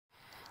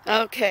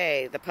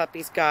Okay, the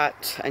puppies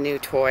got a new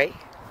toy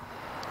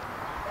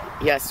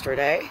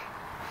yesterday,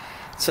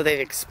 so they've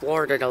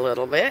explored it a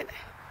little bit.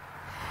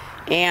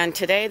 And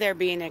today they're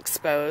being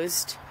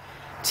exposed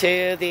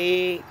to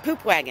the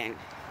poop wagon.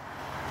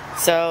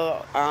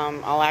 So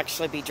I'll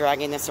actually be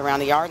dragging this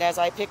around the yard as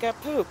I pick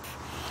up poop.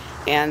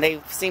 And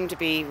they seem to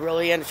be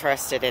really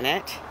interested in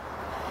it.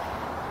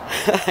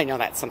 I know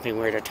that's something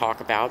weird to talk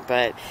about,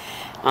 but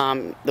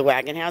the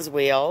wagon has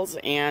wheels,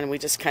 and we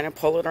just kind of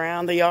pull it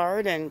around the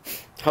yard, and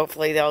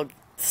hopefully they'll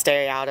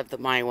stay out of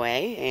my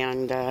way,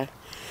 and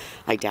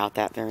I doubt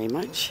that very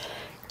much.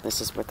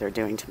 This is what they're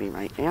doing to me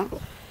right now.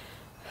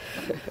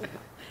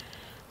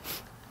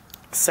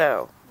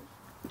 So,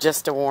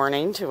 just a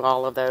warning to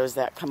all of those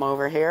that come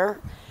over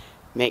here,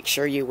 make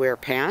sure you wear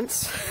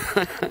pants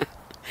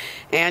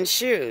and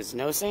shoes,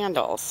 no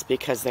sandals,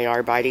 because they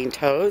are biting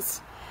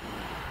toes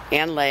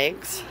and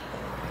legs,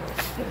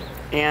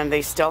 and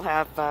they still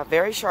have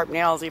very sharp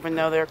nails even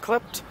though they're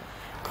clipped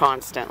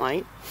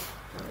constantly.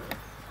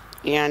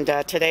 And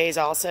today's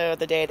also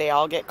the day they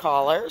all get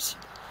collars,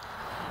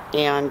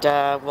 and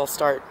we'll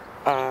start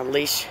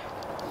leash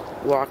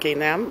walking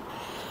them,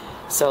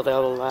 so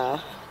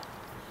they'll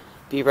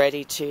be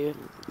ready to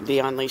be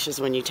on leashes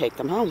when you take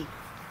them home,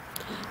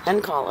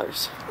 and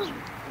collars.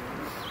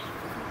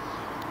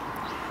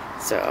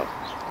 So,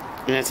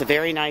 and it's a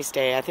very nice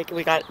day. I think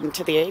we got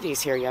into the 80s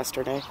here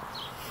yesterday.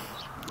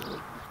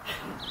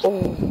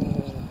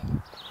 Oh.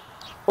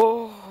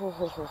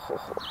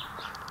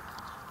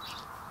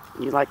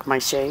 You like my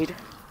shade?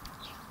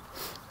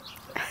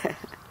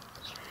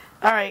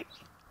 Alright.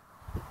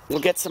 We'll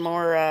get some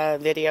more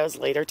videos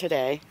later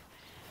today.